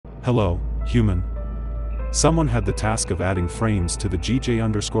Hello, human. Someone had the task of adding frames to the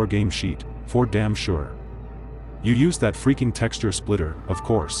GJ_game sheet, for damn sure. You used that freaking texture splitter, of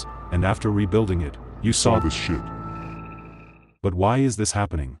course, and after rebuilding it, you saw this shit. But why is this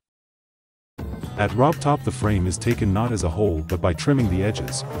happening? At RobTop the frame is taken not as a whole but by trimming the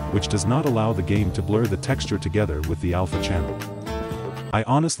edges, which does not allow the game to blur the texture together with the alpha channel. I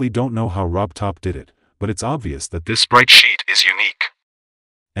honestly don't know how RobTop did it, but it's obvious that this sprite sheet is unique.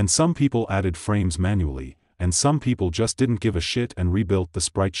 And some people added frames manually, and some people just didn't give a shit and rebuilt the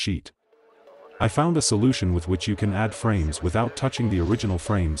sprite sheet. I found a solution with which you can add frames without touching the original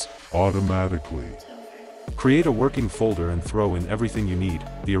frames automatically. Create a working folder and throw in everything you need,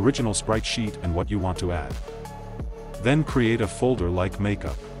 the original sprite sheet and what you want to add. Then create a folder like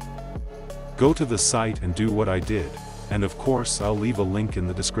makeup. Go to the site and do what I did, and of course I'll leave a link in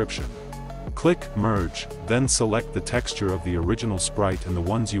the description. Click Merge, then select the texture of the original sprite and the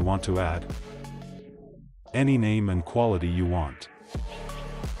ones you want to add. Any name and quality you want.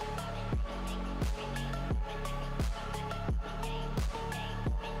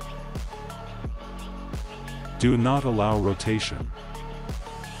 Do not allow rotation.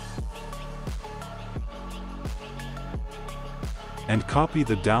 And copy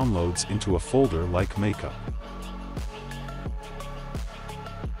the downloads into a folder like makeup.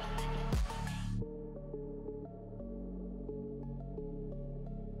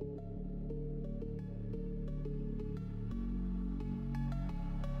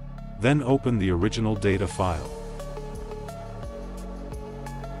 Then open the original data file.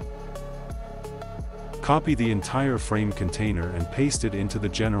 Copy the entire frame container and paste it into the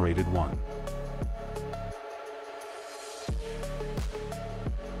generated one.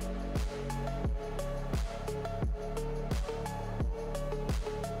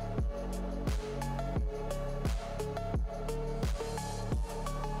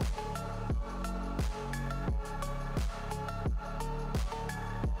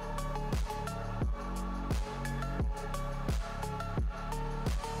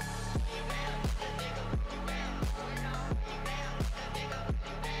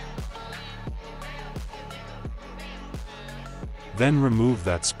 Then remove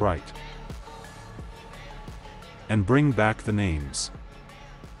that sprite. And bring back the names.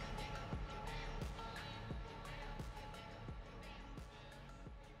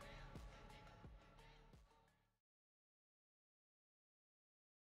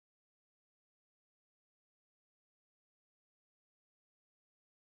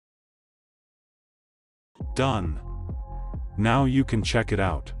 Done. Now you can check it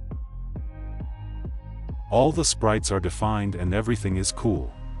out. All the sprites are defined and everything is cool.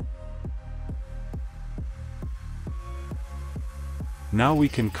 Now we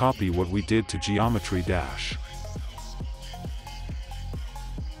can copy what we did to geometrydash.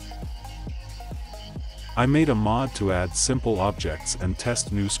 I made a mod to add simple objects and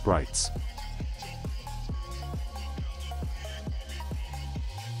test new sprites.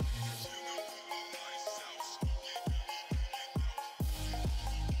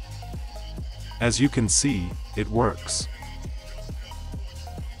 As you can see, it works.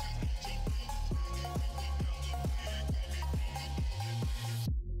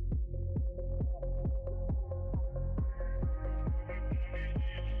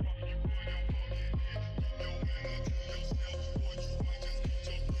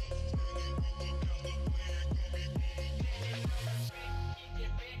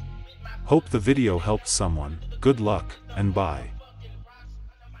 Hope the video helped someone. Good luck, and bye.